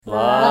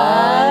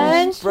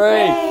Lunch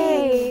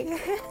break!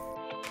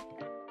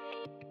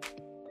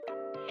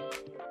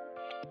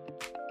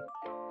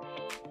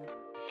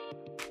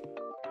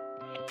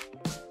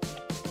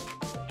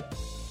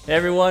 Hey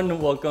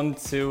everyone, welcome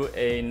to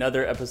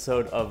another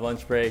episode of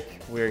Lunch Break.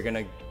 We're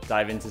gonna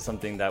dive into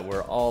something that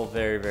we're all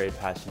very, very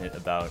passionate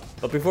about.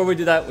 But before we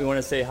do that, we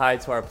wanna say hi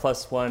to our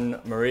plus one,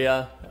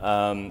 Maria.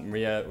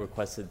 Maria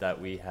requested that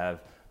we have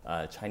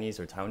Chinese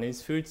or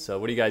Taiwanese food. So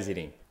what are you guys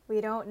eating? We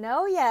don't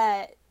know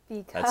yet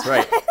because... That's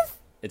right.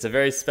 It's a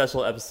very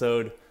special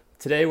episode.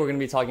 Today we're gonna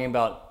be talking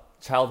about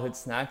childhood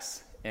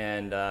snacks,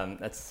 and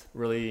that's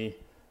really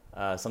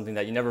something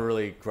that you never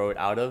really grow it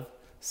out of.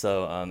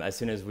 So as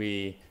soon as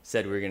we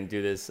said we were going to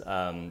do this,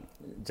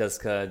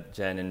 Jessica,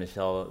 Jen, and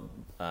Michelle,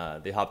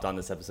 they hopped on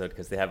this episode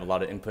because they have a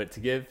lot of input to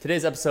give.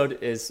 Today's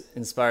episode is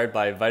inspired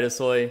by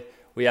Vitasoy.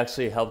 We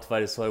actually helped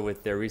Vitasoy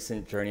with their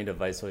recent Journey to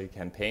Vitasoy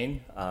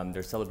campaign.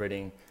 They're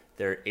celebrating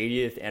their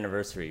 80th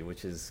anniversary,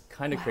 which is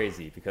kind of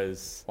crazy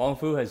because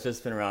Wongfu has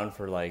just been around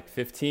for like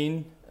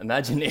 15.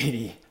 Imagine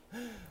 80.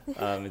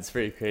 It's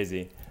pretty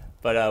crazy.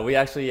 But we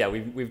actually,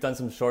 we've done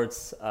some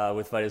shorts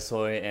with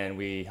Vitasoy, and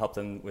we helped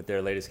them with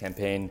their latest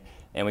campaign.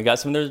 And we got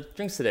some of their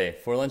drinks today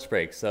for lunch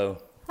break.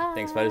 So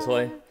thanks,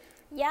 Vitasoy.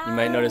 Yay. You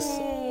might notice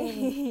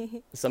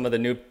some of the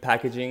new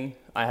packaging.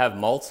 I have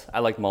malt. I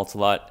like malt a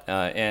lot.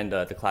 And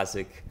the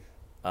classic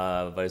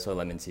Vitasoy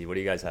lemon tea. What do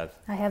you guys have?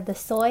 I have the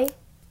soy.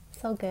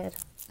 So good.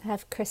 I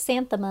have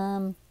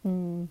chrysanthemum.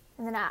 And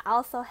then I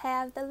also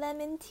have the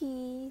lemon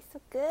tea.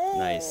 So good.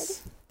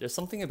 Nice. There's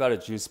something about a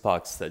juice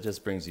box that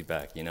just brings you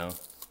back, you know?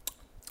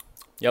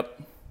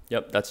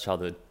 Yep, that's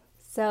childhood.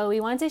 So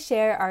we wanted to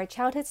share our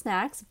childhood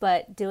snacks,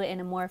 but do it in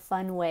a more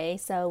fun way.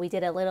 So we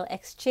did a little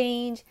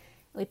exchange.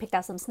 We picked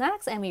out some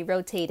snacks and we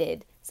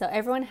rotated. So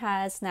everyone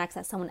has snacks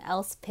that someone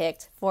else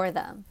picked for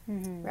them,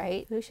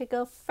 right? Who should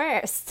go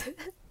first?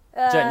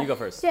 Jen, you go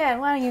first. Jen,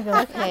 why don't you go?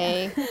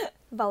 Okay.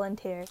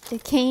 Volunteer.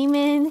 It came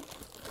in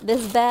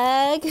this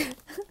bag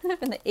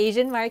from the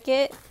Asian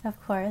market. Of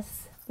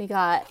course. We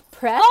got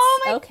Pretz.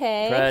 Oh my-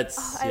 Okay. Pretz,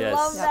 Oh, I yes.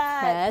 love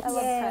that. Pretz. I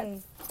love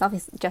Pretz. It's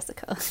obviously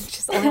Jessica.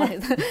 She's the only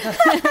one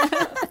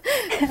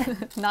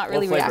who's not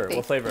really reacting.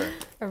 What flavor?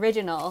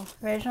 Original.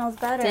 Original's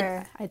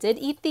better. I did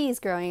eat these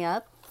growing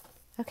up.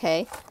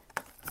 Okay.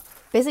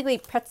 Basically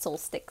pretzel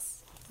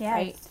sticks. Yes.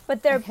 Right?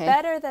 But they're Okay.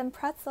 better than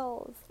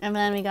pretzels. And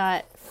then we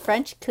got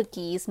French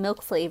cookies,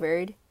 milk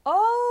flavored.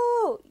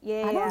 Oh,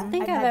 yeah. I don't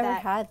think I've ever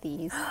had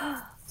these.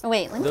 Oh,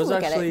 wait, let me Those are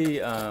look at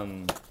it.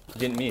 actually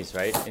Vietnamese,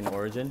 right? In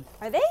origin?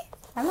 Are they?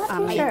 I'm not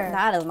too Wait, sure.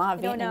 that is not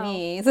I don't know.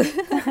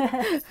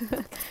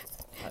 Vietnamese.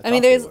 I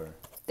mean, thought they were.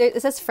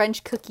 it says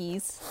French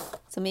cookies.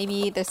 So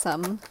maybe there's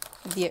some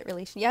Viet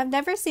relation. Yeah, I've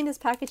never seen this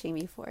packaging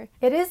before.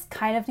 It is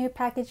kind of new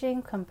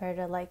packaging compared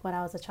to like when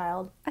I was a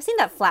child. I've seen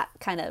that flat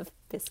kind of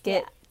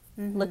biscuit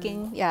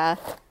looking. Yeah.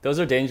 Those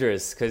are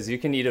dangerous because you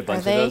can eat a bunch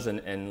of they? those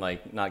and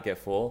like not get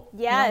full. I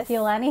don't Yes.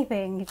 feel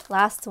anything.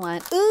 Last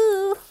one.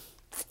 Ooh.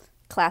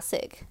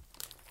 Classic.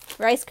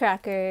 Rice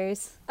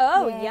crackers.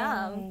 Oh, Yay.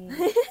 yum.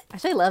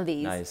 Actually, I love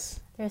these. Nice.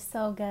 They're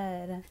so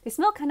good. They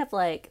smell kind of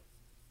like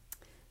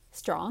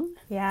strong.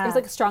 Yeah. There's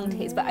like a strong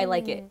taste, but I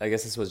like it. I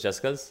guess this was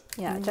Jessica's.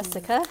 Yeah,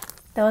 Jessica.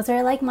 Those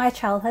are like my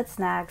childhood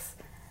snacks.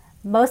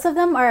 Most of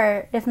them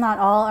are, if not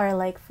all, are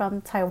like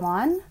from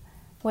Taiwan,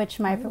 which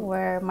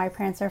where my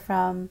parents are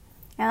from.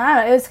 And I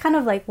don't know, it was kind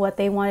of like what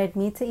they wanted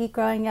me to eat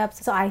growing up.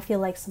 So I feel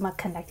like somewhat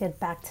connected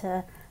back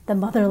to the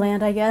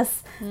motherland, I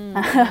guess.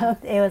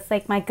 It was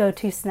like my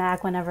go-to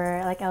snack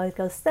whenever like I would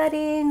go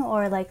studying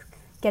or like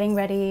getting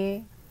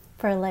ready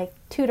for like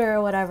tutor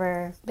or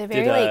whatever. They're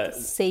very Did, like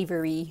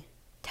savory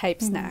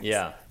type snacks.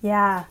 Yeah.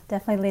 Yeah,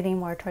 definitely leaning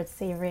more towards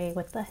savory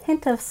with a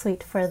hint of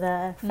sweet for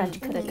the French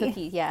The cookie.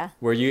 cookies, yeah.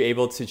 Were you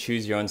able to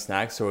choose your own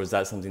snacks, or was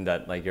that something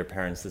that like your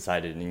parents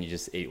decided and you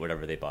just ate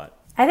whatever they bought?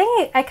 I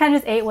think I kind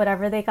of just ate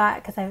whatever they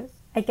got because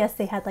I guess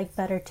they had like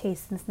better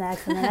taste in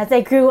snacks. And then as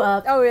I grew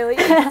up, Oh, really?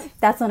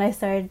 that's when I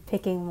started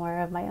picking more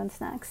of my own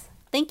snacks.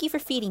 Thank you for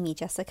feeding me,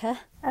 Jessica.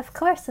 Of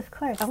course, of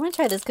course. I want to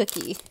try this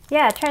cookie.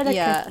 Yeah, try the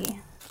Yeah. cookie.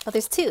 Oh,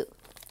 there's 2.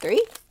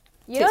 3?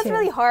 You know what's Two.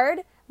 really hard?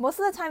 Most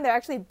of the time, they're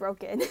actually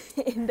broken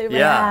in the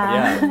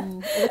Yeah.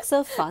 It looks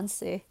so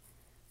fancy.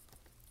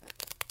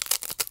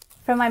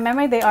 From my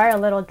memory, they are a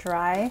little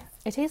dry.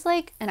 It tastes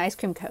like an ice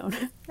cream cone.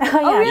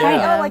 Oh, really?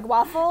 Yeah. Oh, like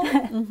waffle?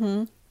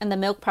 And the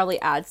milk probably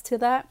adds to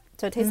that.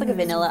 So it tastes like a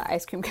vanilla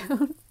ice cream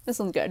cone. This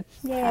one's good.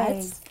 Yay.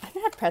 Pretz. I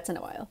haven't had Pretz in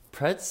a while.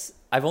 Pretz,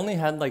 I've only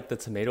had like the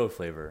tomato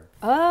flavor.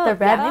 Oh, The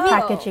red yeah.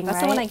 packaging, That's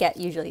right? the one I get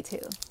usually too.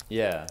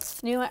 Yeah.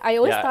 You know what? I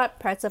always Yeah. thought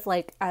Pretz of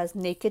like as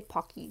Naked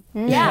Pocky.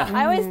 Yeah,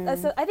 I always.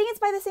 So I think it's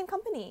by the same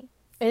company.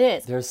 It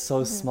is. They're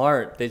so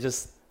smart. They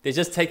just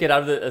take it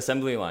out of the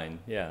assembly line.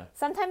 Yeah.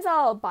 Sometimes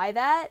I'll buy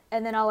that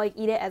and then I'll like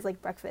eat it as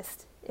like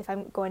breakfast if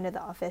I'm going to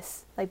the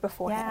office like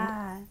beforehand.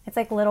 Yeah, it's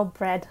like little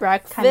bread.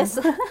 Breakfast.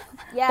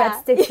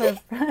 Yeah, Breadsticks for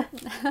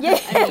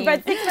yeah, mean-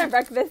 breadsticks for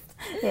breakfast.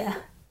 yeah.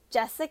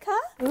 Jessica,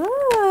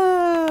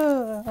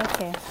 Ooh,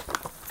 okay.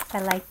 I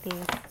like these.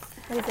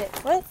 what is it?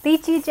 What?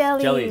 Lychee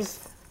jellies.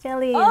 Jellies.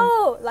 jelly.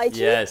 Oh, lychee.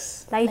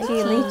 Yes.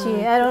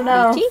 Lychee. I don't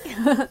know.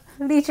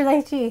 Lychee?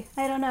 Lychee.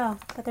 I don't know,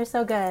 but they're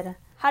so good.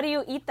 How do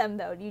you eat them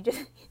though? Do you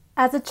just?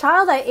 As a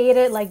child, I ate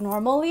it like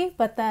normally,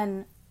 but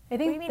then I What think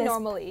do you mean this-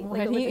 normally? What,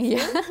 Like do with you, a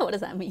spoon? yeah. What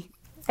does that mean?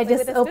 I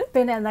just with a spoon?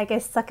 open it and like I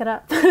suck it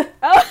up.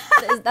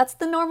 That's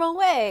the normal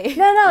way.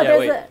 No, Yeah, there's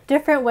wait. a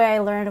different way I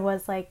learned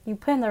was like you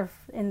put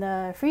in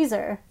the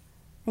freezer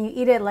and you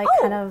eat it like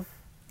kind of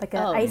like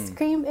an Oh. ice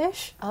cream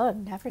ish. Oh,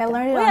 never I done.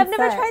 learned it Wait, on I've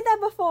never set. tried that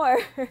before.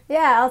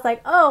 Yeah, I was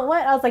like, oh,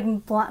 what? I was like,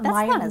 That's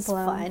mind not as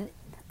blown. fun.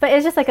 But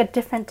it's just like a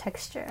different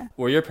texture.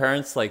 Were your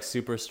parents like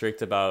super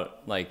strict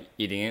about like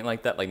eating it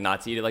like that, like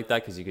not to eat it like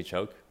that because you could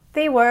choke?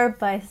 They were,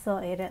 but I still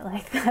ate it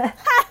like that.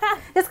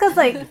 Just because,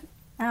 like,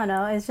 I don't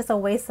know, it's just a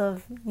waste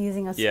of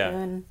using a Yeah.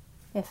 spoon.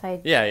 If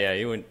I Yeah,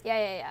 you wouldn't.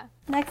 Yeah.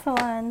 next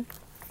one.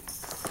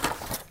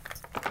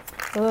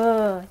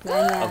 Ooh,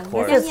 yan Of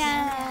course. This is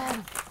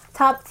Yeah.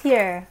 top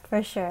tier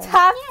for sure.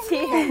 Top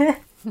tier.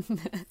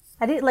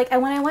 I did like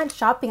when I went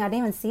shopping, I didn't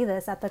even see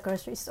this at the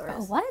grocery stores.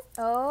 Oh, what?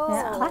 Oh.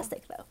 Yeah.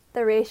 Plastic though.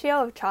 The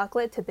ratio of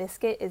chocolate to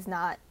biscuit is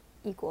not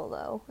equal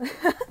though.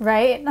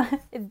 Right?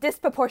 It's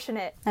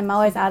disproportionate. I'm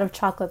always out of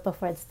chocolate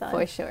before it's done.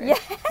 For sure. Yeah.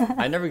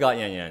 I never got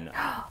yan.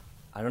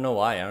 I don't know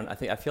why.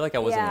 I feel like I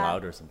wasn't Yeah.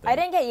 allowed or something. I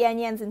didn't get yan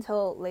yans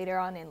until later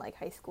on in like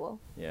high school.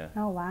 Yeah.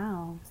 Oh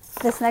wow.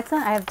 This next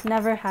one I've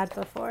never had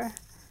before.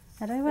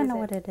 I don't even is know it?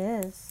 what it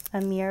is.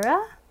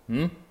 Amira?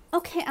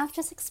 Okay, I'll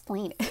just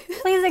explain it.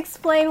 Please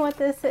explain what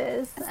this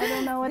is. I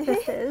don't know what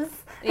this is.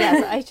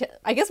 Yeah, so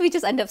I guess we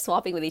just end up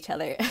swapping with each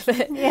other.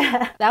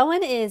 Yeah. That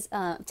one is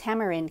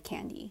tamarind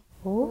candy.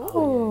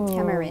 Ooh.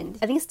 Tamarind.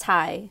 I think it's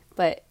Thai,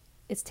 but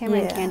it's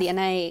tamarind Yeah. candy, and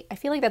I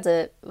feel like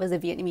was a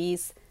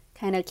Vietnamese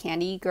kind of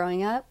candy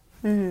growing up.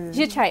 You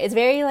should try it. It's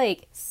very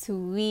like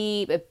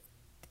sweet but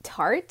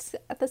tart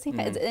at the same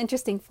time. It's an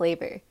interesting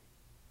flavor,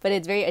 but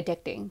it's very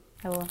addicting.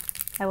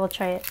 I will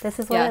try it. This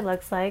is what Yeah. it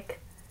looks like.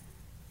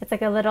 It's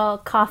like a little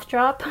cough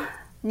drop.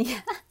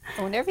 Yeah.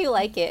 I wonder if you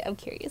like it. I'm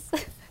curious.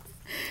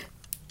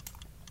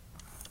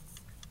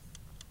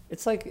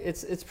 It's like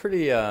it's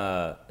pretty.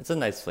 It's a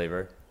nice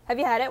flavor. Have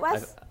you had it,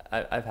 Wes?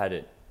 I've had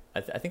it.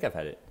 I think I've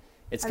had it.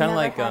 It's I've kind of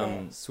never like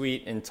had it.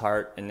 sweet and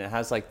tart, and it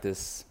has like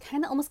this.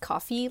 Kind of almost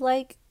coffee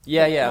like.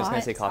 Yeah, I was gonna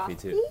Hot say coffee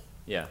too. coffee?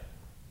 Yeah.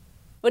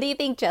 What do you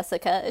think,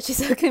 Jessica? She's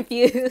so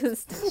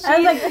confused. I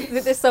was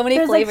like, There's so many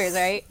there's, like, flavors,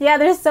 right? Yeah,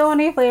 there's so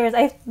many flavors.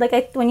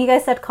 When you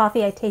guys said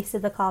coffee, I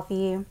tasted the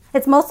coffee.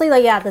 It's mostly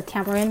like the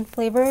tamarind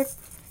flavor.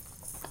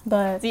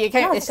 But So you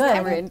kind yeah, of it's it's good.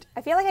 tamarind.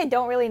 I feel like I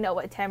don't really know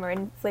what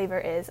tamarind flavor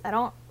is. I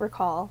don't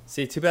recall.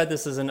 See, too bad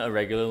this isn't a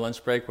regular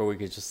lunch break where we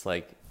could just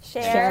like.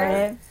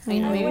 Share it. I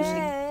know, maybe we Wish. should.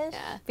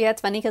 Yeah, but yeah,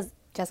 it's funny because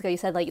Jessica, you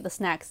said like the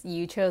snacks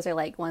you chose are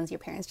like ones your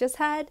parents just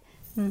had,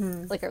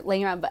 like are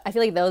laying around. But I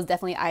feel like those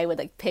definitely I would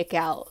like pick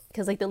out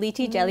because like the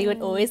lychee jelly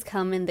would always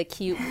come in the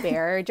cute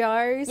bear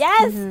jars.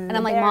 Yes. and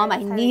I'm like, There, Mom, I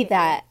that's how need get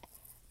that.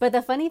 But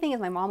the funny thing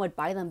is, my mom would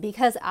buy them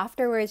because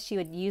afterwards she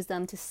would use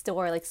them to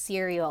store like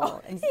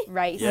cereal and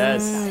rice.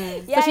 Yes.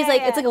 it. So she's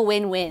like, it's like yeah. a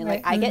win-win.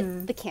 Like I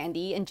get the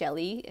candy and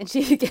jelly, and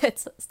she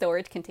gets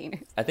storage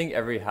containers. I think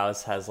every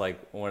house has like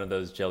one of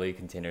those jelly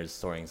containers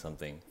storing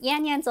something.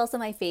 Yan Yan's also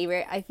my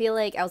favorite. I feel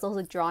like I was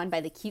also drawn by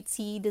the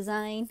cutesy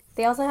design.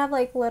 They also have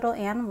like little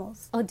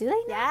animals. Oh, do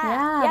they?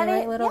 Yeah. Yeah, they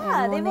write little yeah,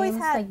 animal they've always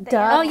names, had like the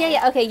duck. Oh yeah,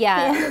 yeah. Okay,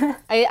 yeah.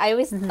 I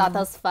always thought that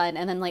was fun,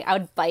 and then like I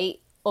would bite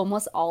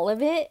almost all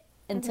of it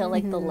until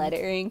like the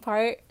lettering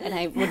part, and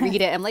I would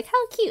read it. I'm like,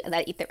 how cute, and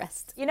I'd eat the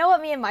rest. You know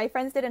what me and my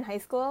friends did in high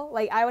school?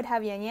 Like I would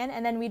have yan yan,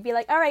 and then we'd be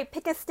like, "All right,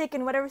 pick a stick,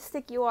 and whatever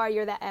stick you are,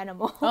 you're that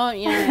animal." Oh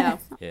yeah,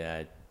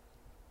 Yeah.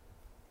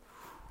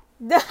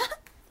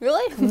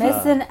 really?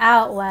 Missing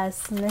out,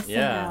 Wes. Missing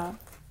Yeah. out.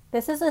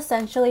 This is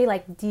essentially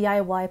like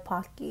DIY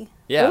Pocky.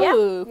 Yeah.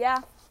 Ooh. yeah.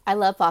 I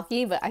love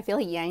Pocky, but I feel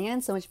like Yan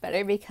Yan's so much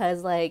better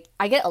because like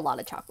I get a lot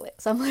of chocolate,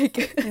 so I'm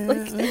like,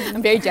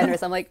 I'm very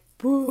generous. I'm like,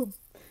 boom.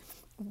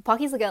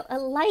 Pocky's like a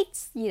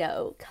light,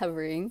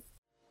 covering.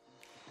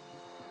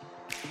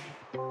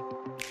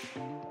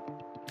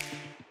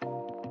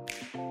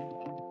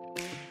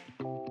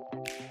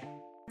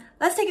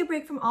 Let's take a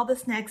break from all the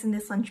snacks in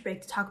this lunch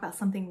break to talk about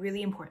something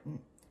really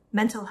important.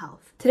 Mental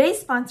health. Today's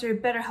sponsor,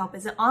 BetterHelp,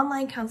 is an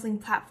online counseling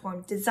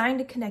platform designed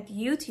to connect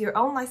you to your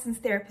own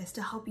licensed therapist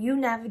to help you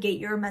navigate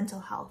your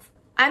mental health.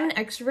 I'm an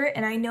extrovert,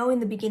 and I know in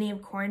the beginning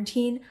of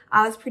quarantine,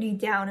 I was pretty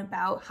down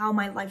about how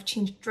my life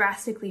changed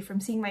drastically from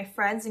seeing my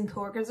friends and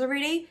coworkers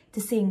every day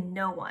to seeing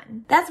no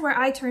one. That's where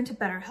I turned to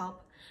BetterHelp.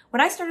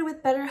 When I started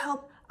with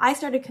BetterHelp, I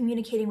started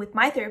communicating with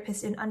my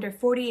therapist in under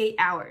 48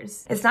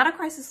 hours. It's not a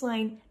crisis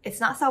line, it's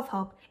not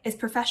self-help, it's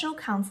professional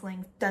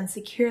counseling done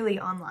securely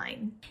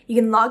online. You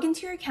can log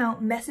into your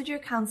account, message your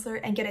counselor,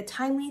 and get a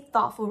timely,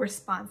 thoughtful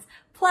response.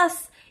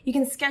 Plus, you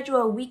can schedule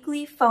a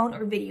weekly phone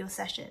or video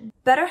session.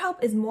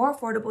 BetterHelp is more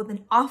affordable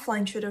than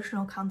offline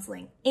traditional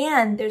counseling,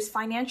 and there's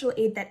financial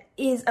aid that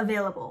is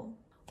available.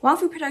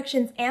 Wongfu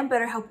Productions and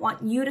BetterHelp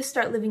want you to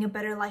start living a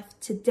better life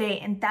today,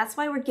 and that's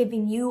why we're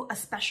giving you a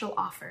special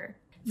offer.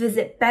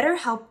 Visit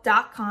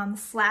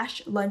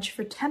betterhelp.com/lunch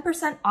for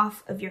 10%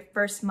 off of your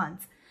first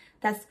month.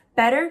 That's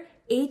better,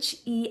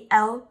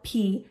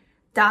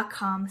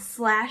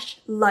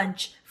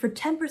 HELP.com/lunch for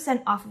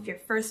 10% off of your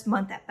first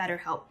month at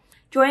BetterHelp.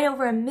 Join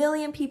over 1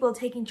 million people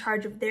taking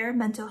charge of their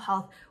mental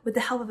health with the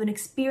help of an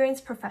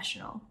experienced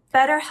professional.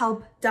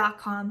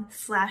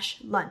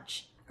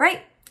 BetterHelp.com/lunch. All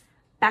right,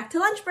 back to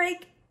lunch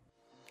break.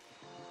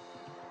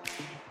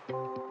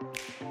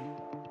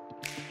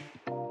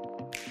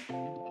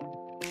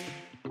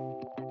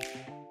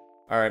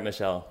 All right,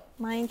 Michelle.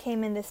 Mine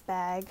came in this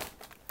bag.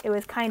 It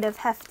was kind of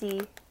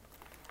hefty.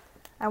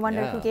 I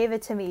wonder who Yeah. gave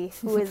it to me,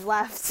 who is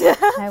left.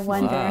 I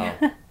wonder.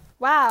 Wow.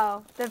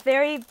 Wow, the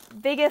very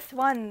biggest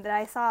one that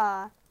I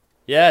saw.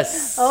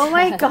 Yes. Oh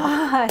my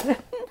god.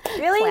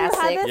 Really? You had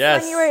Classic. this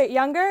Yes. when you were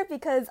younger?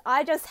 Because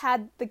I just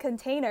had the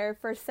container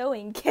for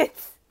sewing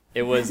kits.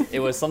 It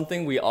was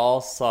something we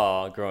all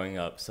saw growing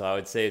up. So I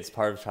would say it's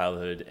part of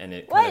childhood, and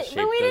it kind of What? shaped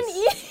But we us. didn't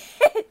eat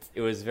it.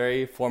 It was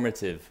very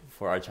formative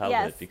for our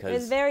childhood Yes, it because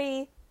was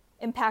very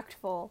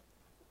impactful.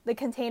 The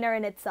container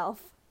in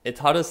itself. it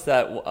taught us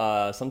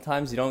that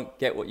sometimes you don't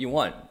get what you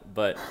want,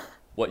 but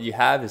what you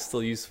have is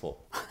still useful.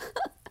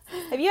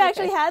 Have you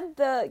actually had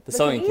the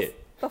sewing cookies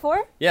kit.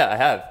 before? Yeah, I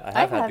have. I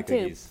have had the too.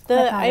 cookies.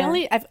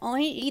 I've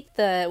only eat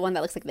the one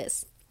that looks like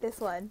this. This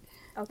one.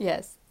 Okay.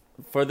 Yes.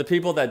 For the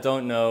people that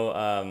don't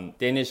know,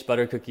 Danish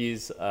butter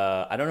cookies,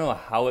 I don't know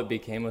how it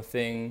became a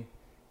thing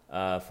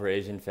for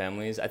Asian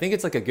families. I think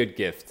it's like a good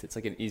gift. It's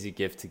like an easy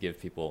gift to give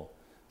people.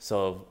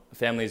 So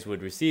families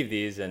would receive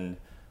these, and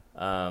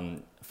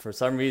for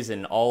some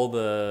reason, all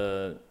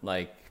the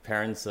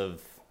parents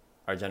of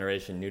our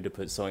generation knew to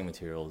put sewing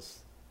materials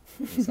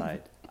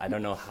inside. I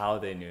don't know how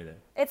they knew that.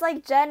 It's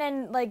like Jen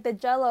and like the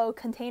Jell-O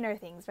container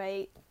things,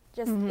 right?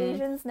 Just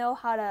Asians know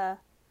how to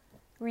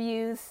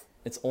reuse.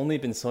 It's only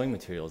been sewing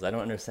materials. I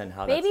don't understand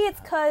how. Maybe it's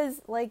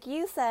because, like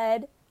you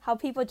said, how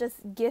people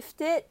just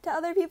gift it to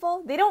other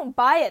people. They don't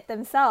buy it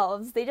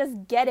themselves. They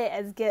just get it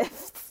as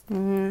gifts.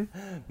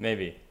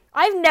 Maybe.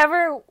 I've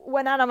never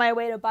went out of my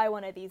way to buy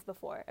one of these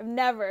before. I've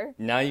never.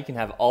 Now you can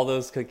have all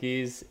those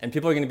cookies, and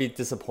people are going to be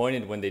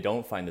disappointed when they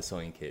don't find the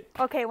sewing kit.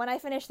 Okay, when I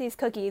finish these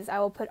cookies, I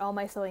will put all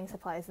my sewing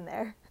supplies in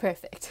there.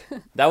 Perfect.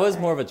 That was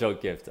more of a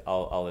joke gift,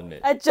 I'll admit.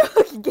 A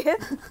joke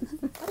gift?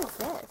 What is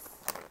this?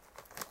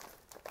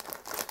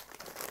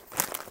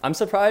 I'm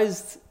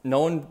surprised no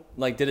one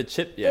did a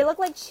chip yet. They look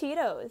like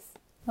Cheetos.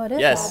 What is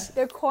Yes. that?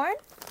 They're corn?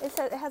 It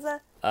has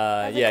a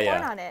corn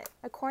yeah. on it.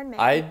 A corn man.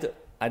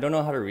 I don't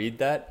know how to read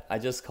that. I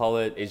just call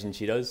it Asian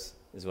Cheetos,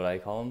 is what I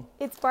call them.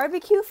 It's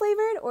barbecue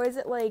flavored, or is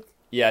it like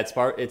Yeah, it's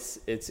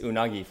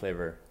unagi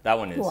flavor. That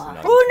one is Wow.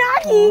 unagi.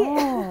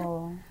 unagi?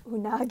 Oh.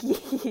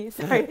 Unagi.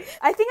 Sorry.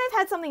 I think I've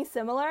had something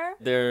similar.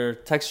 Their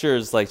texture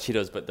is like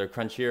Cheetos, but they're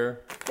crunchier.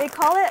 They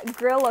call it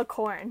Grilla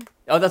corn.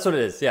 Oh, that's what it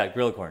is. Yeah,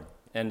 grilled corn.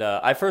 And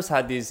I first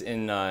had these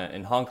in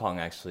Hong Kong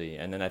actually,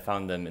 and then I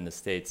found them in the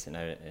States, and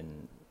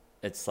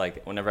it's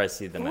like whenever I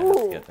see them, I have to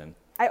Ooh. get them.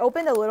 I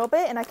opened a little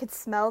bit and I could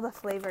smell the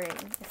flavoring.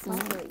 It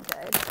smells really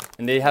good.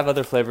 And they have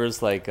other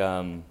flavors like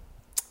I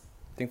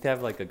think they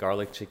have like a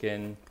garlic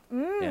chicken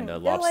and a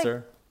like-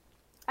 lobster.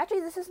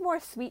 Actually, this is more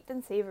sweet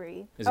than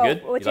savory. Is it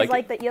good? Which You is like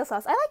like the eel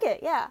sauce. I like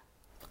it, yeah.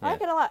 I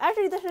like it a lot.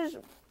 Actually,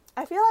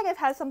 I feel like I've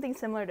had something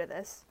similar to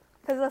this.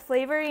 Because the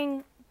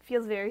flavoring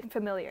feels very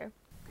familiar.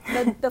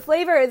 The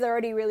flavor is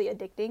already really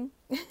addicting.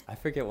 I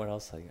forget what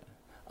else I got.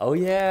 Oh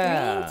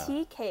yeah.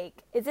 Green tea cake.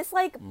 Is this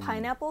like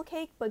pineapple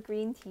cake, but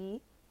green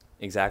tea?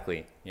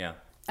 Exactly. Yeah.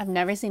 I've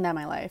never seen that in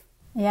my life.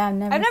 Yeah, I've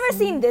never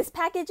seen this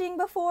packaging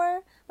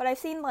before, but I've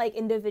seen like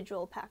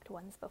individual packed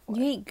ones before.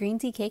 You ate green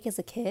tea cake as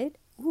a kid?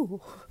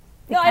 Ooh.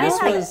 No, I This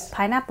didn't have was- it.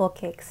 pineapple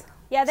cakes.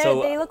 Yeah,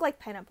 So- they look like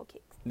pineapple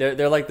cakes.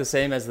 They're like the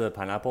same as the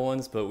pineapple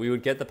ones, but we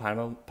would get the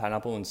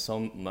pineapple ones so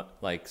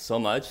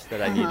much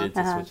that I needed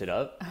to switch it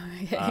up.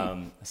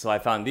 So I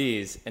found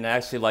these, and I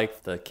actually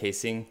liked the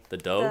casing, the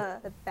dough.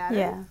 The batter.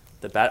 Yeah.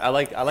 I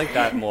like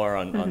that more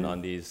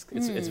on these.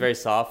 It's very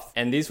soft,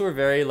 and these were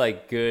very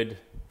good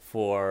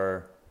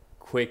for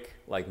quick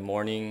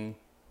morning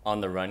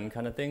on the run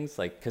kind of things,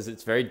 because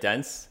it's very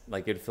dense,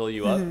 it'd fill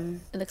you up.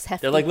 It looks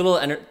hefty. They're like little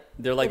It is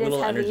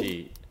little heavy.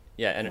 energy,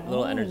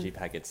 little energy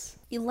packets.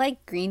 You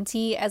like green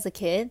tea as a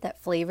kid, that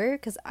flavor?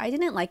 Because I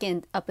didn't like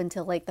it up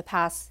until the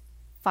past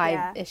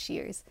 5-ish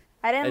years.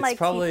 I didn't It's like tea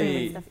probably,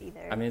 flavored stuff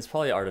either. I mean, it's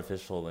probably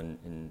artificial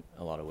in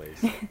a lot of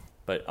ways.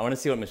 But I want to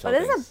see what Michelle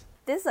but thinks.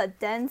 this is a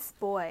dense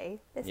boy.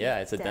 This Yeah,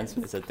 is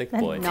it's a thick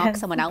boy. Knock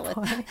someone out with.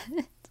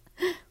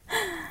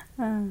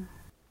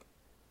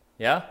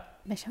 Yeah,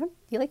 Michelle, do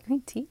you like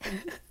green tea?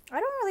 I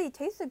don't really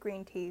taste the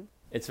green tea.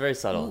 it's very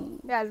subtle.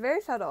 Yeah, it's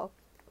very subtle.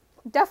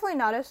 Definitely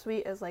not as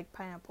sweet as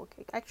pineapple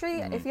cake.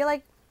 Actually, I feel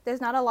like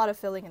there's not a lot of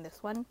filling in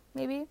this one.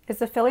 Maybe. Is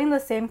the filling the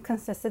same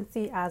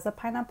consistency as a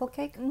pineapple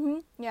cake?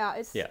 Yeah,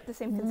 it's Yeah. the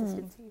same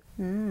consistency.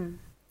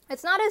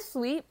 It's not as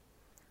sweet.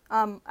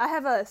 I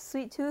have a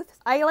sweet tooth.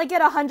 I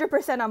get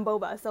 100% on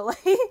boba, so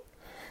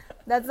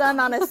that's the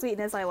amount of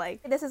sweetness I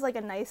like. This is a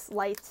nice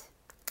light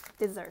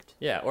dessert.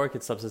 Yeah, or it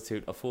could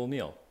substitute a full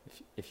meal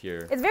if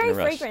you're. It's very in a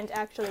rush. fragrant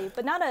actually,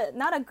 but not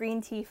a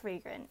green tea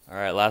fragrant. All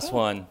right, last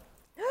one.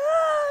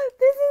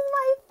 This is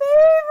my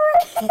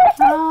favorite.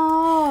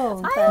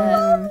 Oh, I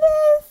love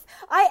this.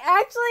 I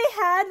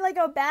actually had like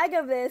a bag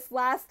of this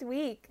last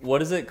week.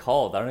 What is it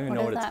called? I don't even What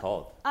know is what it's that?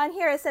 called. On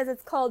here it says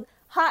it's called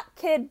Hot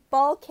Kid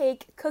Ball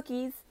Cake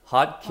Cookies.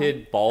 Hot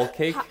Kid Ball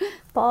Cake.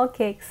 ball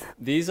cakes,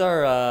 These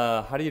are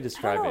how do you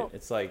describe know. it?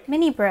 It's like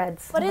mini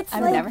breads. But it's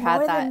I've like never had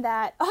more that. than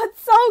that. Oh,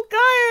 it's so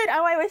good.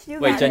 Oh, I wish you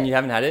wait, got Jen, it. you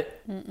haven't had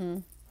it?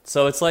 Mm-mm.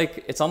 So it's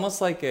almost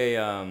like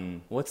a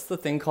what's the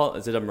thing called?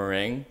 Is it a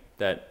meringue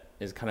that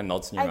is kind of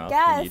melts in your I mouth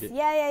guess. when you eat it?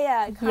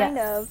 Yeah. Kind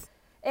Yes. of.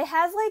 It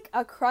has like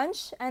a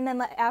crunch, and then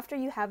like, after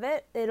you have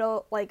it,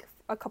 it'll like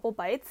a couple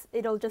bites,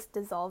 it'll just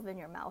dissolve in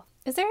your mouth.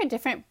 Is there a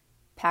different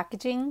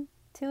packaging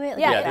to it? Like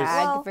Yeah, a there's-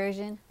 bag well,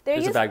 version? There's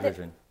a used- bag th-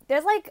 version.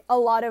 There's like a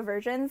lot of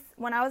versions.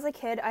 When I was a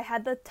kid, I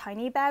had the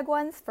tiny bag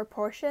ones for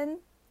portion,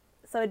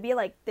 so it'd be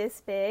like this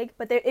big,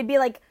 but it'd be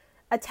like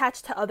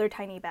attached to other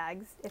tiny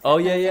bags. If Oh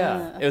that yeah, makes yeah.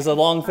 sense. It was a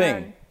long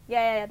thing.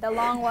 Yeah, the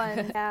long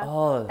one. Yeah.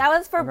 Oh, that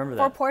was I for remember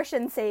for that.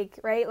 portion's sake,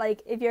 right?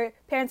 Like if your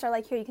parents are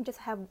like, here, you can just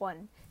have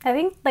one. I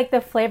think like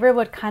the flavor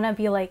would kind of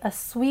be like a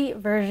sweet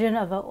version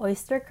of an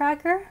oyster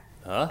cracker.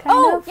 Huh? Kind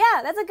Oh, of.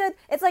 yeah, that's a good.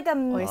 It's like a.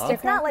 Oyster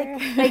It's not like.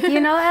 Like you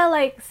know at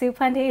like Soup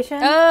Plantation,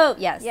 Oh,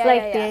 yes. Yeah.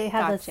 like they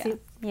have Gotcha. the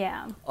soup.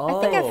 Yeah. Oh.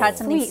 I think I've had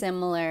something Sweet.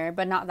 similar,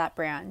 but not that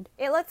brand.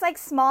 It looks like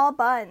small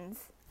buns.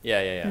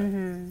 Yeah.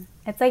 Mm-hmm.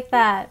 It's like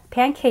that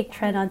pancake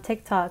trend on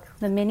TikTok,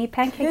 the mini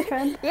pancake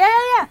trend. Yeah.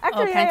 Oh,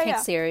 Actually, pancake yeah.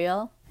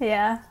 cereal.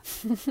 Yeah.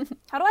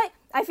 How do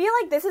I feel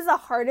like this is the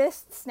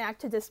hardest snack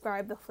to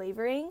describe the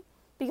flavoring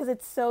because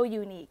it's so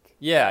unique.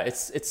 Yeah,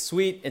 it's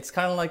sweet. It's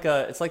kind of like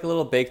it's like a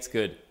little baked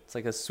good. It's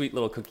like a sweet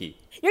little cookie.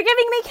 You're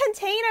giving me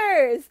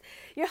containers.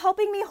 You're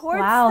helping me hoard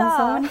Wow, stuff.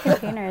 so many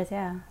containers.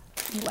 Yeah.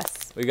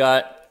 Yes. We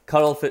got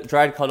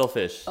dried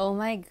cuttlefish. Oh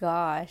my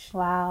gosh.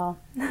 Wow.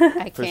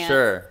 I For can't.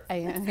 sure. I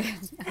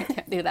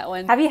can't do that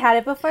one. Have you had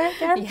it before,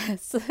 Jen?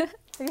 Yes.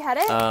 Have you had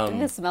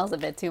it? It smells a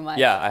bit too much.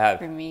 Yeah, I have.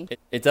 For me.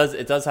 It does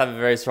have a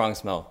very strong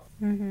smell.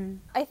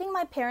 I think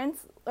my parents,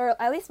 or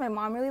at least my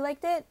mom, really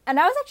liked it. And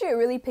I was actually a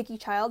really picky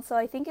child, so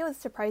I think it was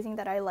surprising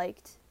that I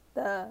liked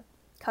the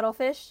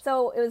cuttlefish.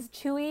 So it was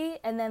chewy,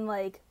 and then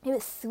like it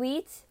was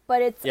sweet,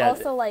 but it's Yeah,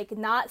 also like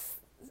not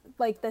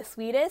like the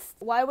sweetest.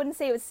 Well, I wouldn't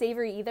say it was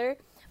savory either,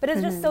 but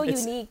it's just so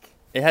It's- unique.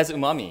 It has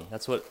umami.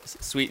 That's what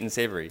sweet and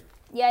savory.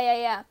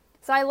 Yeah.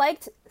 So I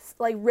liked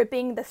like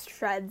ripping the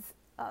shreds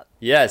up.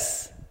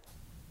 Yes.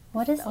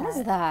 What is What is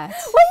that?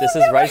 that? This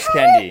is rice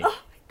candy.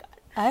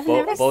 I've Bo-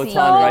 never Botan seen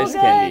rice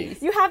Good. candy.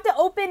 You have to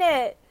open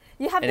it.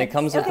 You have And to. it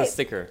comes with okay, a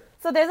sticker.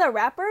 So there's a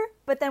wrapper,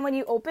 but then when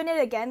you open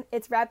it again,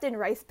 it's wrapped in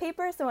rice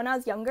paper. So when I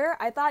was younger,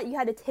 I thought you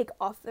had to take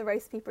off the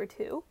rice paper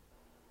too.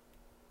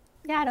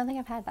 Yeah, I don't think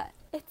I've had that.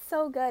 It's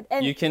so good.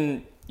 And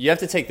You have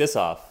to take this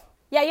off.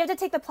 yeah, you have to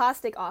take the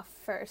plastic off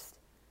first.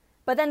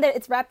 But then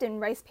it's wrapped in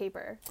rice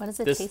paper. What does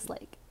it This- taste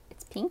like?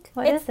 It's pink?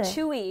 What it's is it?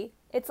 chewy.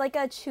 It's like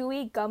a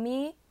chewy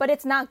gummy, but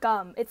it's not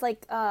gum. It's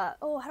like how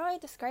do I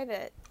describe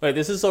it? Wait,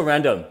 this is so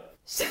random.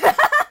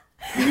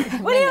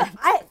 What do you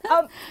I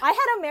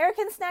had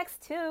American snacks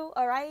too,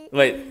 all right?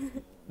 Wait,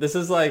 this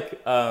is like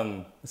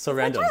so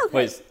random. Childhood.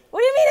 Wait, What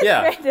do you mean it's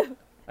Yeah. random?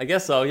 I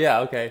guess so. Yeah.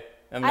 Okay.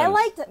 M&Ms. I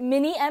liked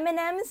mini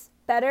M&Ms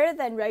better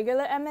than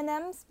regular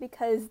M&Ms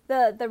because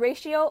the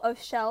ratio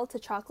of shell to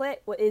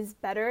chocolate is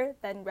better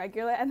than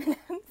regular M&Ms.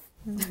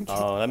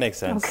 Oh, that makes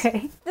sense. Okay.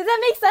 Does that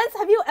make sense?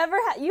 Have you ever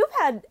had? You've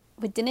had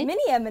But didn't mini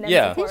M&Ms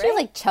Yeah. before, Did you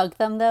right? like chug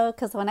them though?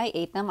 Because when I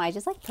ate them, I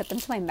just like put them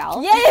to my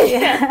mouth.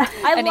 Yeah.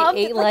 I And I loved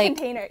ate, the like,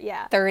 container.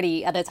 Yeah,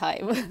 30 at a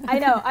time. I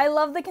know. I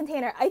love the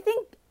container. I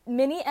think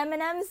mini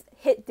M&Ms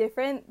hit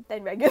different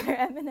than regular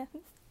M&Ms.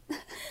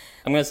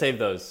 I'm gonna save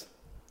those.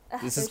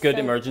 This is they're good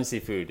so- emergency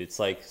food. It's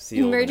like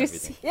sealed and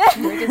Emergency.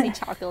 everything. Emergency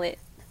chocolate.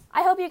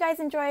 I hope you guys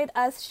enjoyed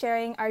us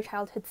sharing our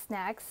childhood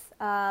snacks.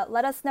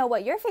 Let us know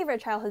what your favorite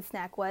childhood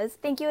snack was.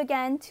 Thank you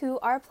again to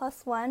our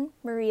plus one,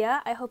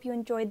 Maria. I hope you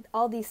enjoyed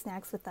all these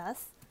snacks with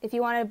us. If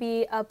you want to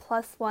be a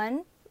plus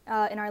one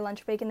in our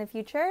lunch break in the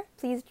future,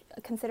 please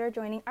consider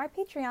joining our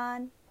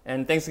Patreon.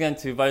 And thanks again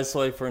to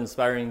Vitasoy for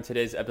inspiring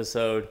today's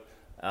episode.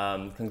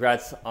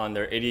 Congrats on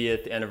their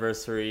 80th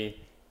anniversary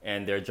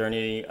and their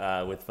journey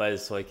with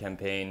Vitasoy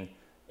campaign.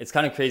 It's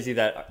kind of crazy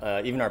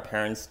that even our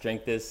parents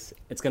drank this.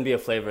 It's going to be a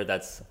flavor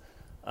that's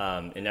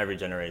in every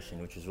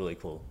generation, which is really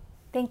cool.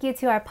 Thank you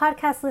to our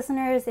podcast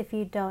listeners. If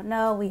you don't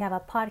know, we have a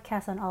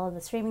podcast on all of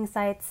the streaming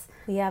sites.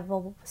 We have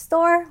a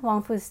store,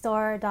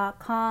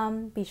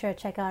 wongfustore.com. Be sure to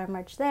check out our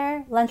merch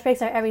there. Lunch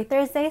breaks are every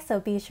Thursday, so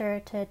be sure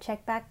to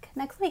check back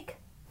next week.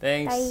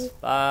 Thanks.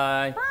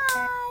 Bye. Bye.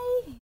 Bye.